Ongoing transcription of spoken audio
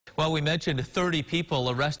Well, we mentioned 30 people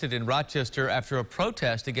arrested in Rochester after a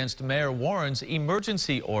protest against Mayor Warren's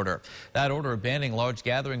emergency order. That order banning large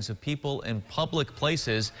gatherings of people in public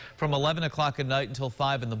places from 11 o'clock at night until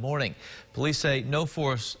 5 in the morning. Police say no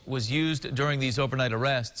force was used during these overnight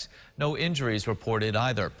arrests. No injuries reported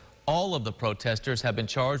either. All of the protesters have been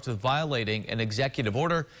charged with violating an executive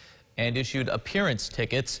order and issued appearance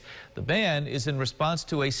tickets. The ban is in response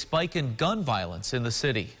to a spike in gun violence in the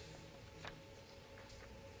city.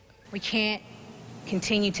 We can't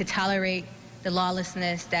continue to tolerate the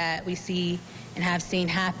lawlessness that we see and have seen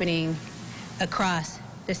happening across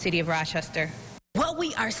the city of Rochester. What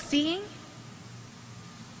we are seeing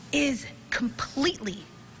is completely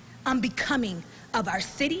unbecoming of our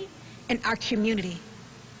city and our community.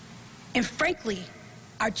 And frankly,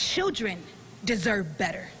 our children deserve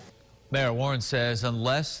better. Mayor Warren says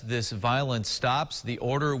unless this violence stops, the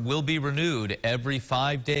order will be renewed every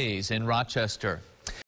 5 days in Rochester.